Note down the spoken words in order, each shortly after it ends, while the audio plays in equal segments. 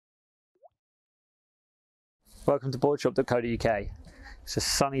Welcome to boardshop.co.uk. It's a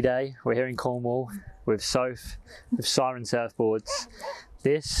sunny day. We're here in Cornwall with Sophie, with Siren Surfboards.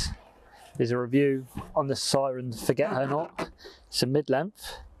 This is a review on the Siren Forget Her Not. It's a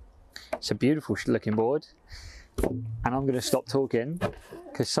mid-length. It's a beautiful looking board. And I'm going to stop talking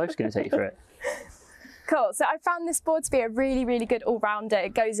because Sophie's going to take you through it. Cool, so I found this board to be a really good all-rounder.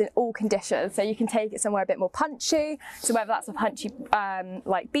 It goes in all conditions, so you can take it somewhere a bit more punchy, so whether that's a punchy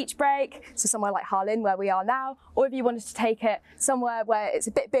like beach break, so somewhere like Harlyn where we are now, or if you wanted to take it somewhere where it's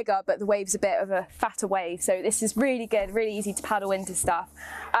a bit bigger but the wave's a bit of a fatter wave. So this is really good, really easy to paddle into stuff.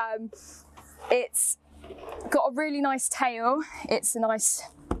 It's got a really nice tail. It's a nice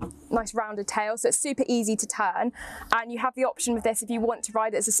rounded tail, so it's super easy to turn, and you have the option with this if you want to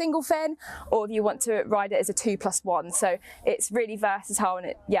ride it as a single fin or if you want to ride it as a 2+1, so it's really versatile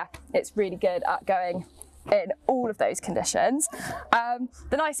and it's really good at going in all of those conditions.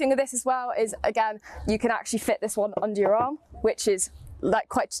 The nice thing with this as well is, again, you can actually fit this one under your arm, which is like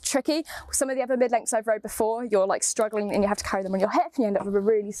quite tricky. Some of the other mid-lengths I've rode before, you're like struggling and you have to carry them on your hip and you end up with a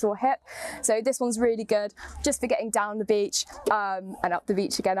really sore hip. So this one's really good just for getting down the beach and up the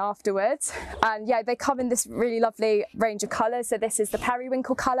beach again afterwards. And yeah, they come in this really lovely range of colours. So this is the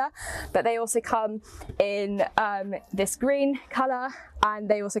periwinkle colour, but they also come in this green colour, and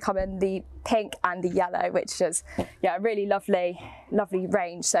they also come in the pink and the yellow, which is a really lovely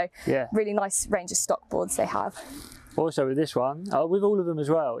range. So yeah, really nice range of stock boards they have. Also with this one, with all of them as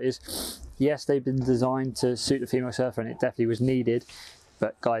well, is yes, they've been designed to suit the female surfer and it definitely was needed,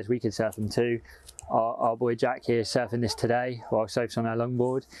 but guys, we can surf them too. Our boy Jack here is surfing this today while Sophie's on her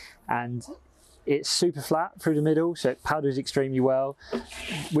longboard, and it's super flat through the middle, so it paddles extremely well,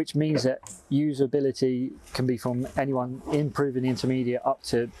 which means that usability can be from anyone improving intermediate up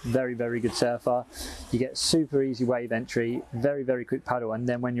to very good surfer. You get super easy wave entry, very quick paddle, and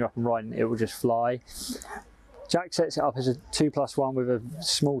then when you're up and riding it will just fly. Jack sets it up as a 2+1 with a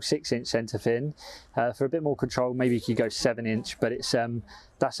small 6-inch centre fin. For a bit more control, maybe you could go 7-inch, but it's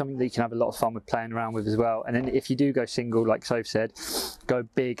that's something that you can have a lot of fun with playing around with as well. And then if you do go single, like Sophie said, go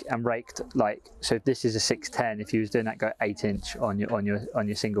big and raked. Like, so if this is a 6'10", if you was doing that, go 8-inch on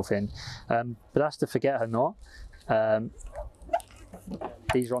your single fin. But that's the Forget Her Not.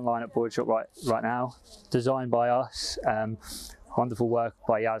 These are online at Boardshop right now. Designed by us. Wonderful work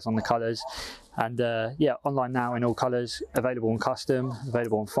by Yaz on the colours, and yeah, online now in all colours, available on custom,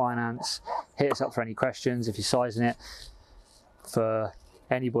 available on finance. Hit us up for any questions. If you're sizing it for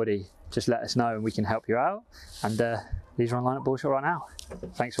anybody, just let us know and we can help you out. And these are online at Boardshop right now.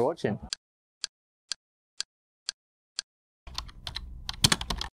 Thanks for watching.